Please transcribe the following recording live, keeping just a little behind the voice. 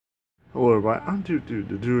Hello, everybody. I'm Duke, the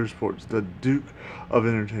Duke of Sports, the Duke of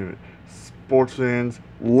Entertainment. Sports fans,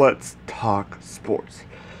 let's talk sports.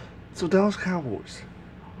 So, Dallas Cowboys,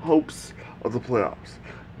 hopes of the playoffs.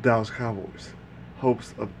 Dallas Cowboys,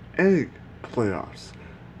 hopes of any playoffs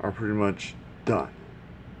are pretty much done.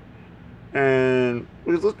 And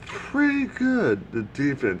we looked pretty good, the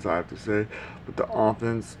defense, I have to say, but the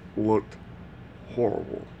offense looked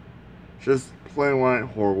horrible. Just plain white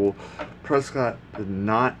horrible. Prescott did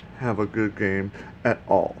not have a good game at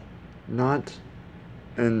all. Not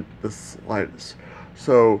in the slightest.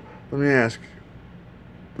 So, let me ask you,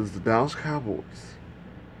 does the Dallas Cowboys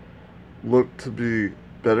look to be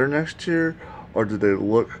better next year, or do they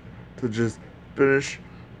look to just finish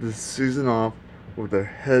this season off with their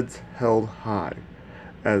heads held high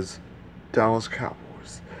as Dallas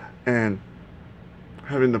Cowboys and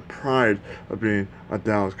having the pride of being a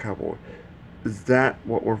Dallas Cowboy? Is that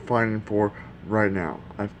what we're fighting for right now?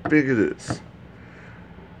 I think it is.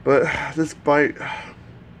 But this fight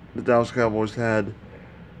the Dallas Cowboys had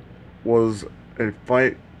was a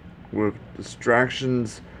fight with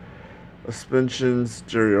distractions, suspensions,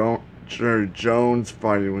 Jerry Jones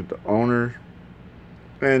fighting with the owner.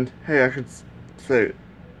 And hey, I could say it.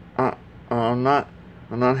 I, I'm not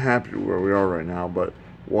I'm not happy where we are right now, but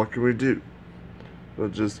what can we do? We'll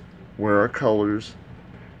just wear our colors,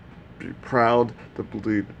 be proud to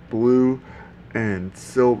bleed blue and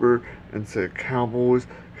silver, and say Cowboys,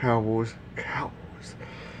 Cowboys, Cowboys.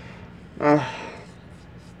 Uh,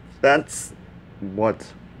 that's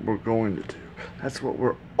what we're going to do. That's what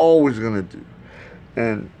we're always going to do.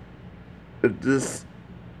 And if this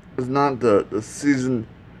is not the season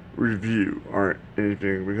review or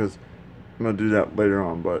anything, because I'm going to do that later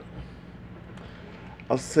on, but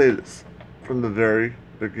I'll say this from the very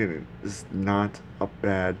beginning. It's not a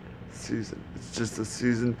bad season. It's just a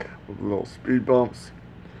season with little speed bumps,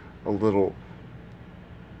 a little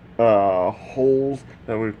holes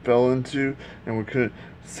that we fell into, and we couldn't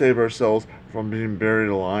save ourselves from being buried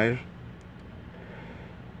alive.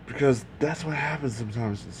 Because that's what happens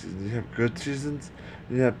sometimes in seasons. You have good seasons,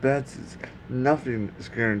 and you have bad seasons. Nothing is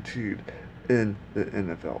guaranteed in the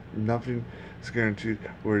NFL. Nothing is guaranteed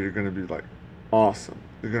where you're going to be like awesome.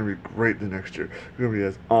 You're going to be great the next year. You're going to be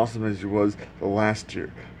as awesome as you was the last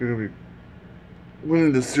year. You're going to be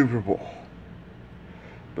winning the Super Bowl.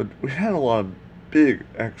 But we had a lot of big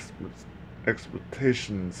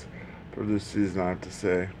expectations for this season, I have to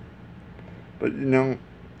say. But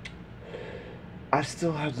I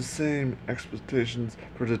still have the same expectations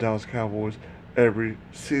for the Dallas Cowboys every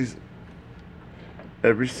season.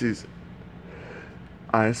 Every season.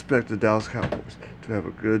 I expect the Dallas Cowboys to have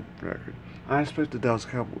a good record. I expect the Dallas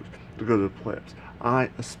Cowboys to go to the playoffs. I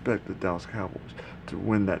expect the Dallas Cowboys to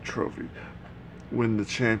win that trophy, win the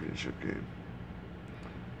championship game.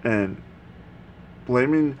 And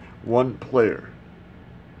blaming one player,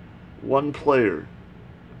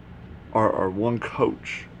 or one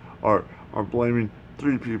coach, or blaming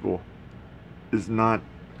three people is not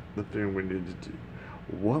the thing we need to do.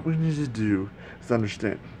 What we need to do is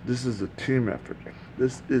understand this is a team effort.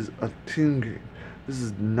 This is a team game. This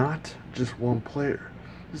is not just one player.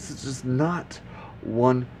 This is just not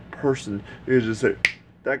one person. You can just say,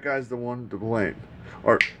 that guy's the one to blame.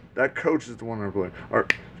 Or that coach is the one to blame. Or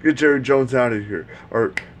get Jerry Jones out of here.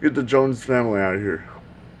 Or get the Jones family out of here.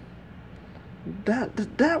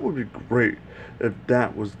 That would be great if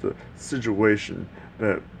that was the situation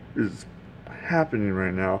that is happening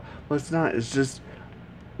right now. But it's not. It's just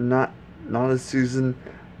not a season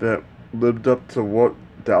that lived up to what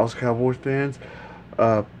Dallas Cowboys fans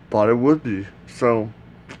thought it would be. So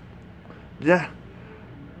yeah,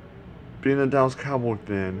 being a Dallas Cowboy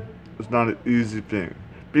fan is not an easy thing.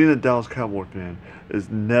 Being a Dallas Cowboy fan is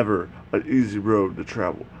never an easy road to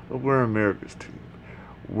travel. But we're America's team.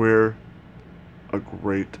 We're a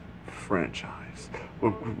great franchise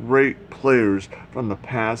with great players from the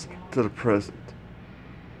past to the present.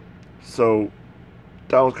 So,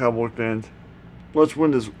 Dallas Cowboy fans, let's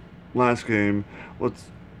win this last game. Let's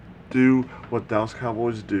do what Dallas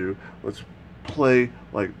Cowboys do. Let's play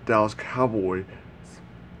like Dallas Cowboys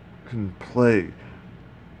can play.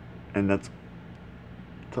 And that's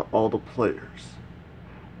to all the players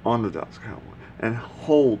on the Dallas Cowboys. And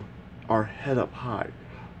hold our head up high.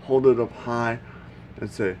 Hold it up high and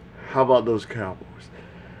say, how about those Cowboys?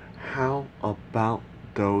 How about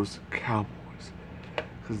those Cowboys?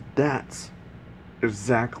 Because that's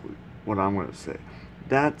exactly what I'm going to say.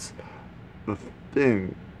 That's the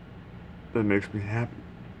thing that makes me happy.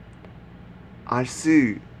 I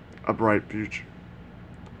see a bright future.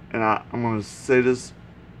 And I'm going to say this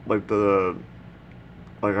like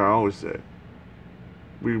I always say.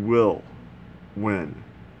 we will win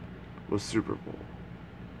the Super Bowl.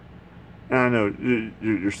 And I know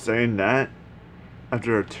you're saying that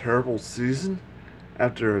after a terrible season,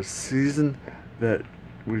 after a season that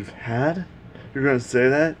we've had, you're gonna say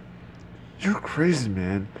that? You're crazy,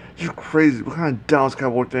 man. You're crazy. What kind of Dallas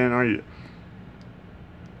Cowboy fan are you?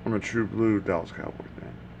 I'm a true blue Dallas Cowboy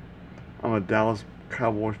fan. I'm a Dallas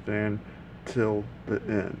Cowboy fan till the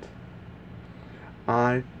end.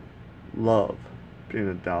 I love being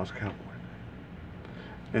a Dallas Cowboy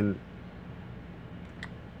fan. And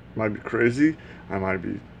might be crazy, I might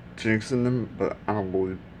be jinxing them, but I don't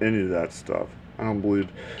believe any of that stuff. I don't believe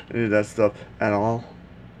any of that stuff at all,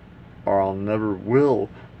 or I'll never will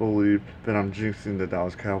believe that I'm jinxing the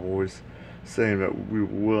Dallas Cowboys, saying that we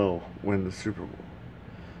will win the Super Bowl.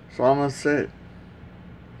 So I'm gonna say it.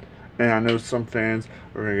 And I know some fans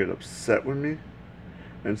are gonna get upset with me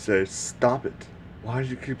and say, "Stop it! Why do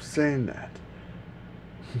you keep saying that?"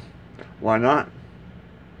 Why not?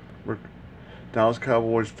 We're Dallas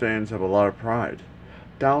Cowboys fans have a lot of pride.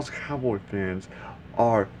 Dallas Cowboy fans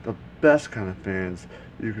are the best kind of fans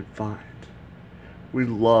you could find. We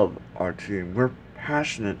love our team. We're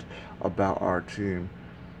passionate about our team,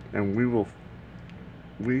 and we will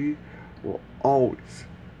always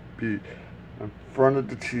be in front of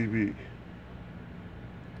the TV,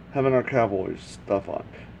 having our Cowboys stuff on,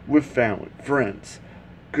 with family, friends,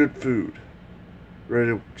 good food,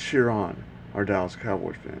 ready to cheer on our Dallas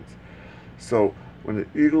Cowboys fans. So when the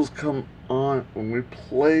Eagles come on, when we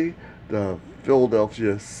play the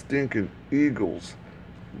Philadelphia stinking Eagles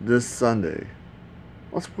this Sunday,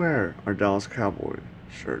 let's wear our Dallas Cowboy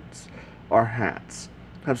shirts, our hats,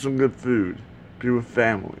 have some good food, be with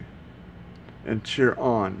family, and cheer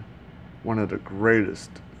on one of the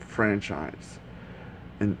greatest franchise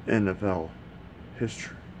in NFL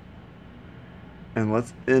history. And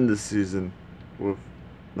let's end the season with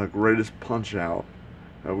the greatest punch out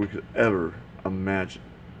that we could ever imagine.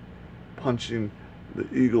 Punching the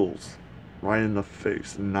Eagles right in the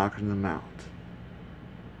face and knocking them out.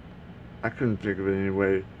 I couldn't think of any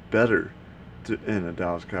way better to end a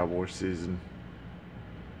Dallas Cowboys season,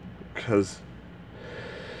 because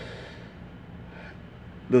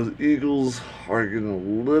those Eagles are getting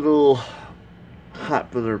a little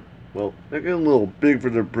hot for their, well, they're getting a little big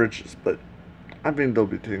for their britches, but I think they'll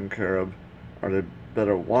be taken care of, or they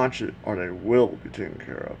better watch it, or they will be taken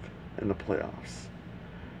care of in the playoffs.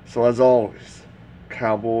 So as always,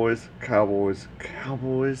 Cowboys, Cowboys,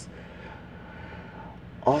 Cowboys.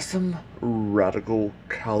 Awesome radical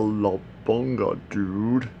cowabunga,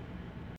 dude.